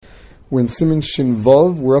We're in Siman Shin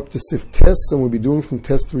Vav. We're up to Sif Tests, and we'll be doing from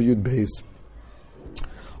Test through Yud Beis.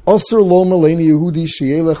 Osir lo Maleni Yehudi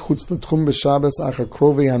sheyelech chutz l'tchum b'Shabbos achar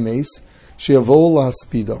krovei hameis sheyavo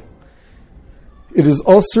lahaspido. It is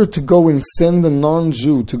also to go and send a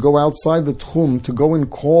non-Jew to go outside the tchum, to go and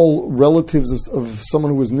call relatives of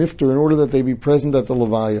someone who was nifter in order that they be present at the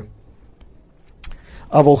levaya.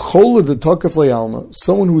 Aval chola de tokef le'alma,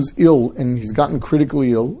 someone who is ill and he's gotten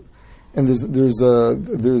critically ill, and there's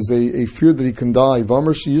a fear that he can die.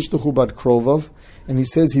 V'amar sheyishtachu bat krovav, and he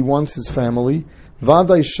says he wants his family.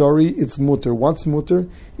 Vaday shari, it's mutter. What's mutter?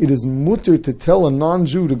 It is mutter to tell a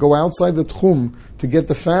non-Jew to go outside the tchum to get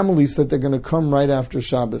the families that they're going to come right after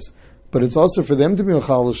Shabbos. But it's also for them to be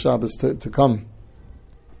mechal Shabbos to come.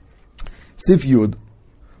 Sif Yud.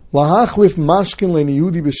 Lahachlif mashkin le'ni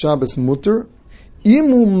Yehudi b'Shabbos mutter.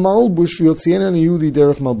 Imu malbush v'yotziena ni Yehudi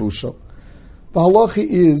derech malbusha. The halacha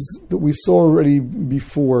is that we saw already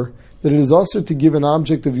before that it is also to give an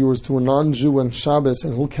object of yours to a non-Jew on Shabbos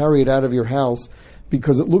and he'll carry it out of your house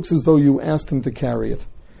because it looks as though you asked him to carry it.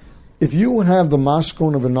 If you have the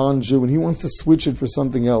mashkon of a non-Jew and he wants to switch it for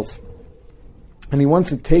something else, and he wants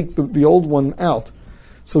to take the old one out,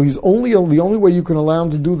 so the only way you can allow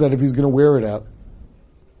him to do that if he's going to wear it out.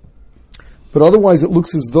 But otherwise it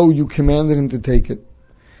looks as though you commanded him to take it.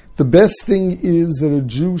 The best thing is that a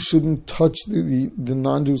Jew shouldn't touch the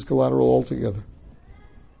non-Jew's collateral altogether.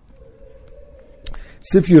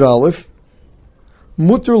 Sif Yud Aleph.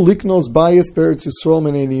 Mutter liknos bayis be'eretz Yisrael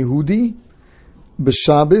menei Yehudi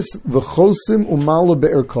b'Shabbos v'chosim umala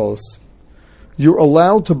be'erkos. You're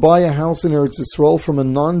allowed to buy a house in Eretz Yisrael from a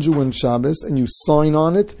non-Jew on Shabbos, and you sign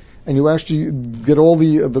on it, and you actually get all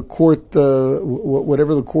the court,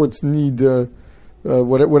 whatever the courts need,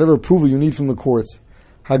 whatever approval you need from the courts.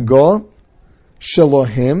 Hagah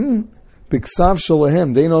shalohem b'ksav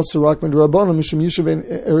shalohem dein osir rak midrabanan mishum yishuv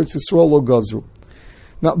Eretz Yisrael lo gazru.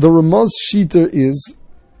 Now, the Ramaz Shita is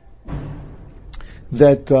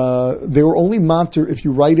that they were only matter if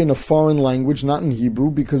you write in a foreign language, not in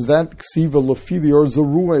Hebrew, because that ksiva lefidi or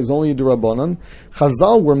zarua is only a derabanan.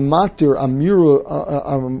 Chazal were matter amira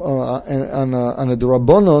and a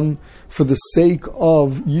derabanan for the sake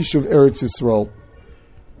of Yishuv Eretz Yisrael.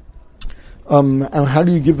 And how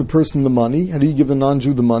do you give the person the money? How do you give the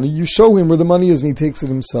non-Jew the money? You show him where the money is and he takes it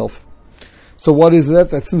himself. So what is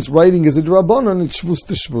that? That since writing is a drabanan, it's shvus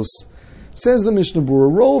to shvus. Says the Mishnah Berurah, a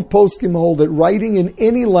row of poskim hold that writing in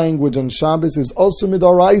any language on Shabbos is also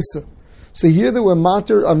midaraisa. So here there were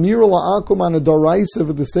mater amir la'akum on a daraisa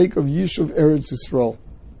for the sake of Yishuv Eretz Yisrael.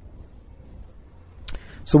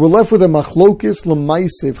 So we're left with a machlokis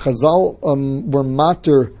l'maise. If Chazal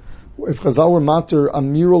were mater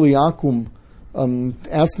amir li'akum,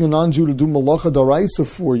 asking a non-Jew to do malacha daraisa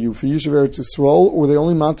for you, for Yishuv Eretz Yisrael, or they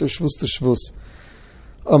only matter shvus to shvus.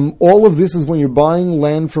 All of this is when you're buying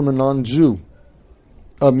land from a non-Jew.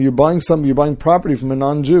 You're buying property from a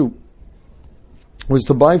non-Jew. Whereas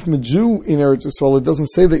to buy from a Jew in Eretz Yisrael, it doesn't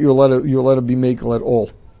say that you're allowed to be makel at all.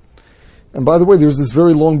 And by the way, there's this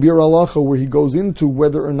very long bir halacha where he goes into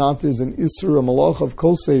whether or not there's an isur, a malacha of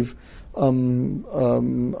kosev, in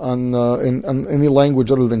any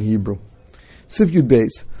language other than Hebrew. Sif Yud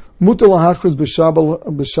Beis. Mutar lahachris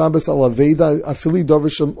b'Shabbos al aveda afili davar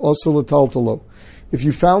also letaltalo. If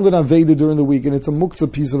you found an aveda during the week and it's a muktzah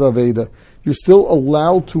piece of aveda, you're still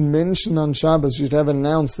allowed to mention on Shabbos. You should have it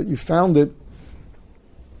announced that you found it,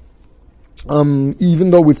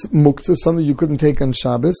 even though it's muktzah, something you couldn't take on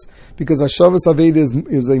Shabbos, because Hashavas aveda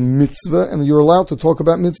is a mitzvah, and you're allowed to talk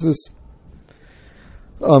about mitzvahs.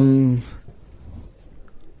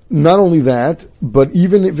 Not only that, but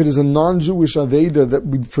even if it is a non-Jewish Aveda that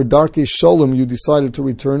for Darkei Shalom you decided to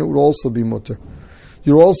return, it would also be mutter.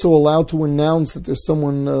 You're also allowed to announce that there's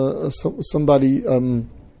somebody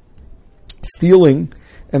stealing,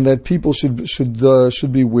 and that people should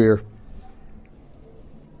beware.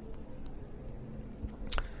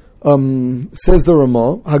 Says the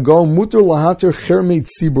Ramah, Hagal mutter lahater chermei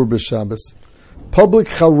tzibur b'Shabbos. Public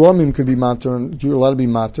charamim could be matter, and you're allowed to be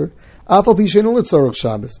matter. Even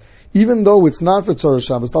though it's not for Tzorah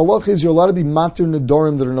Shabbos, the halacha is you're allowed to be matir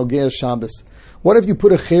nedorim that are nogea Shabbos. What if you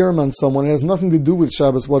put a cherem on someone? It has nothing to do with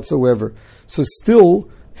Shabbos whatsoever. So still,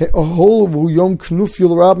 since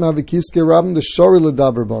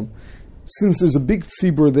there's a big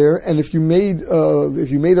tzibur there, and if you made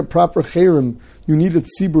a proper cherem, you need a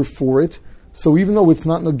tzibur for it. So even though it's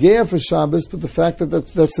not nogea for Shabbos, but the fact that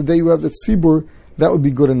that's the day you have the tzibur, that would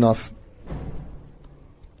be good enough.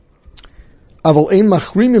 But to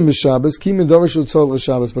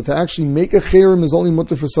actually make a cherem is only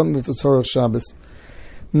mutter for something that's a tzorach Shabbos.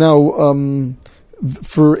 Now,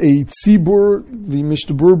 For a tzibur, the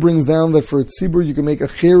Mishnah Berurah brings down that for a tzibur you can make a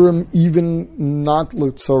cherem even not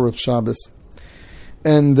l'tzorach Shabbos.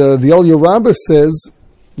 And the Aliyah Rabbah says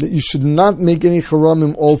that you should not make any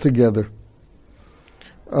charamim altogether.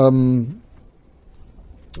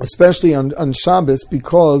 Especially on Shabbos,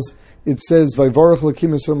 because it says Vayvarach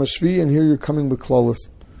Lakim Esor Mashvi, and here you're coming with Klolos.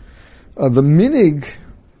 The minig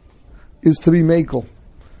is to be makel.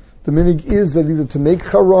 The minig is that either to make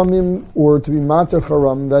charamim or to be mater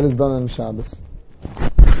charam. That is done on Shabbos.